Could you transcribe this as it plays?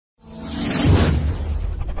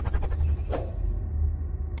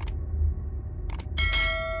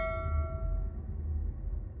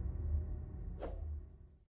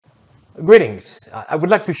Greetings. I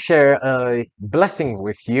would like to share a blessing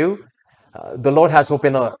with you. The Lord has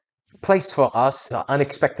opened a place for us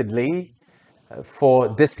unexpectedly for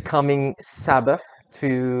this coming Sabbath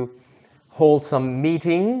to hold some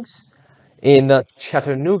meetings in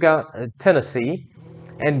Chattanooga, Tennessee.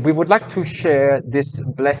 And we would like to share this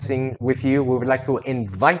blessing with you. We would like to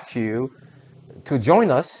invite you to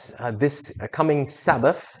join us this coming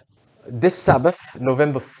Sabbath,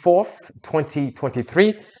 November 4th,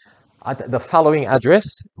 2023, at the following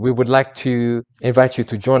address. We would like to invite you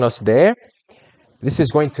to join us there. This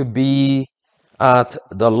is going to be at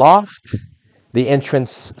the loft. The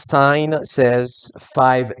entrance sign says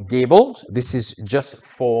 5 Gables. This is just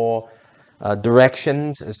for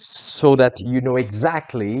directions so that you know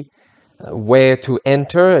exactly where to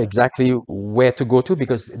enter, exactly where to go to,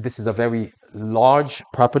 because this is a very large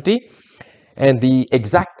property. And the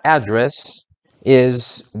exact address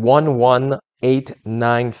is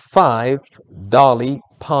 11895 Dolly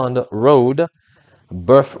Pond Road,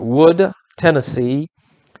 Berthwood, Tennessee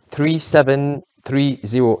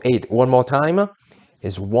 37308. One more time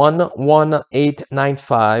is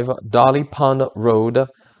 11895 Dolly Pond Road,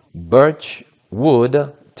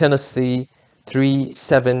 Birchwood, Tennessee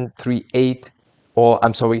 3738, or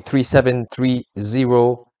I'm sorry,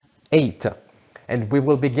 37308. And we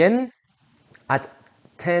will begin at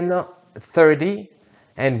 10:30,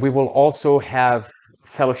 and we will also have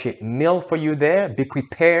fellowship meal for you there. Be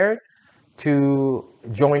prepared to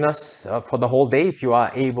join us for the whole day if you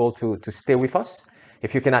are able to stay with us.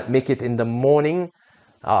 If you cannot make it in the morning,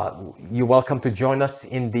 you're welcome to join us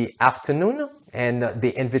in the afternoon, and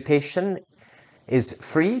the invitation is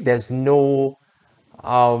free. There's no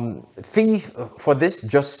fee for this.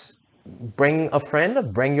 Just bring a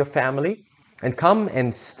friend, bring your family, and come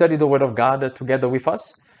and study the Word of God together with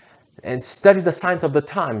us, and study the signs of the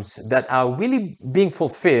times that are really being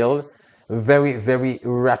fulfilled very, very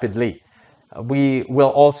rapidly. We will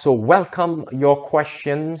also welcome your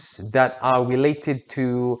questions that are related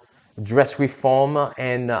to dress reform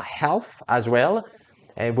and health as well.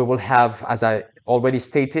 And we will have, as I already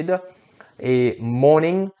stated, a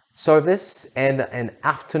morning service and an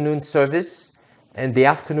afternoon service. And the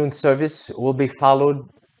afternoon service will be followed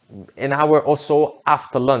an hour or so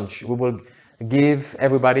after lunch. We will give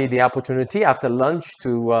everybody the opportunity after lunch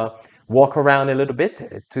to walk around a little bit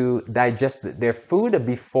to digest their food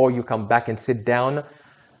before you come back and sit down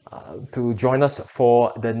to join us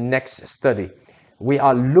for the next study. We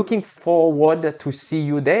are looking forward to see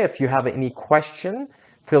you there. If you have any question,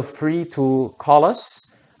 feel free to call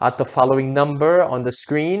us at the following number on the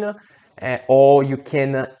screen, or you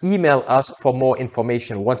can email us for more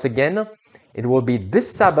information. Once again, it will be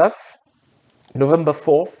this Sabbath, November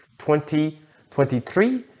 4th,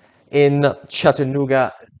 2023, in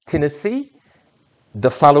Chattanooga, Tennessee.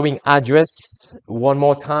 The following address, one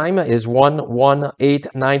more time, is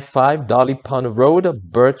 11895 Dolly Pond Road,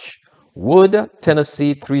 Birchwood,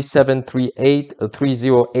 Tennessee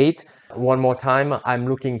 37308. One more time, I'm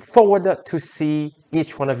looking forward to see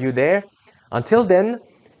each one of you there. Until then,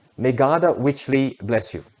 may God richly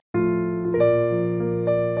bless you.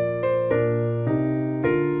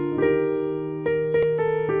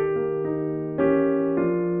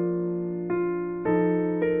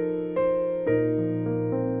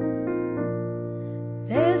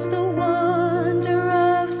 There's the wonder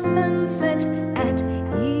of sunset at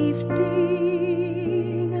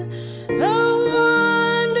evening, the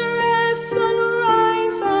wondrous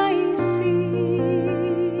sunrise I see,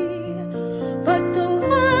 but the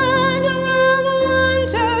wonder of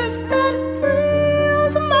wonders that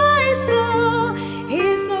thrills my soul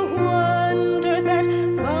is the wonder that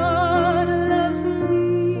God loves me.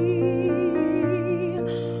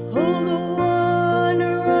 Oh, the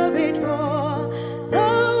wonder of it all,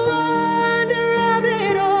 the wonder of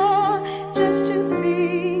it all, just to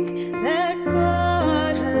think that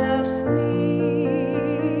God loves me.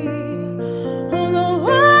 Oh, the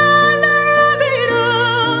wonder of it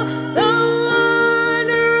all, the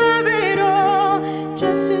wonder of it all,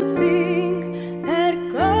 just to think that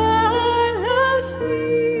God loves me.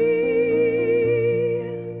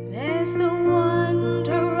 There's the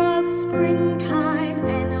wonder of springtime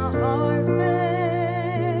and a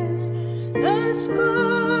harvest, the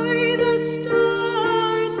sky, the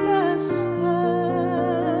stars, the sun,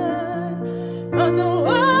 but the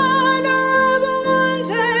wonder of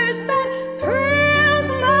wonders that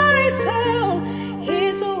thrills my soul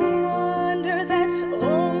is a wonder that's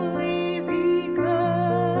only begun.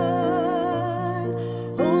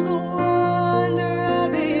 Oh, the wonder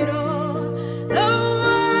of it all, the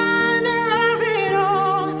wonder of it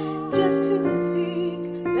all, just to think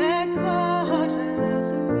that God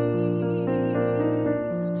loves me.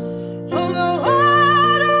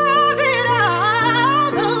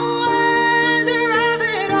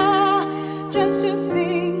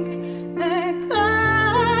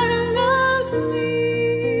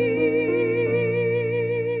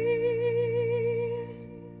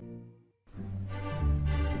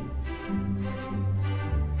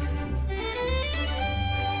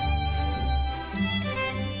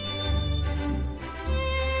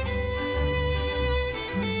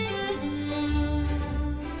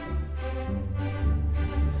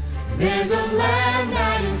 There's a land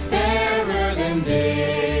that is fairer than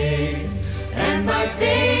day, and by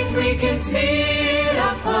faith we can see it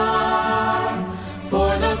afar.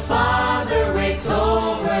 For the Father waits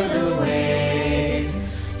over the way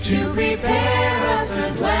to prepare us a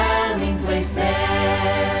dwelling place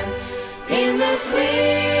there. In the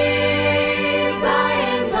sweet by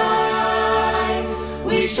and by,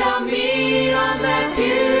 we shall meet on that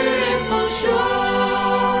beautiful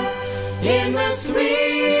shore. In the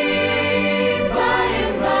sweet by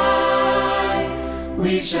and by,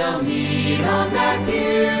 we shall meet on that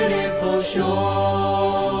beautiful shore.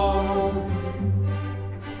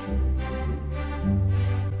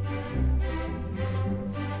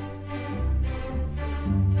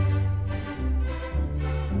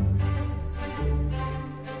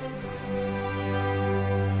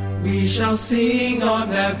 We shall sing on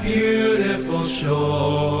that beautiful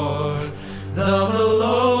shore the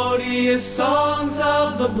melodious songs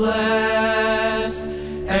of the blessed,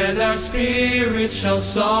 and our spirits shall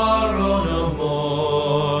sorrow no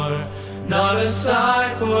more, not a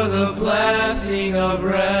sigh for the blessing of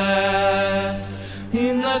rest.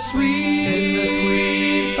 In the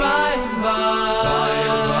sweet by and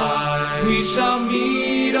by, we shall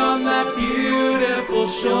meet on that beautiful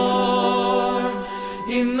shore.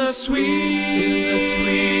 In the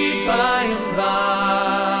sweet by and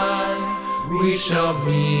by, we shall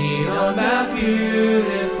meet on that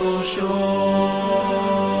beautiful shore.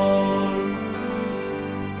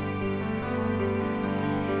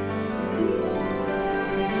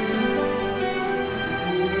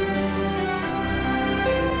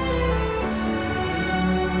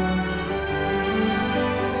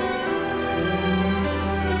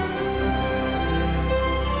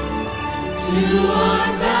 To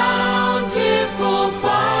our bountiful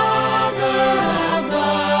Father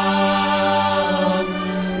above,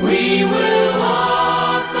 we will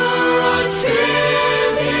offer a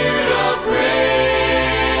tribute of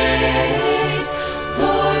praise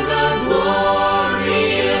for the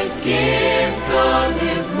glorious gift of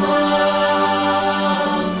His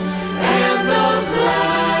love and the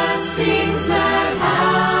blessings that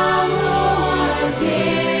hallow our days.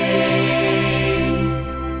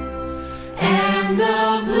 And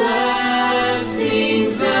the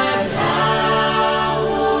blessings that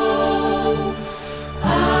hallow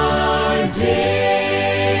our days.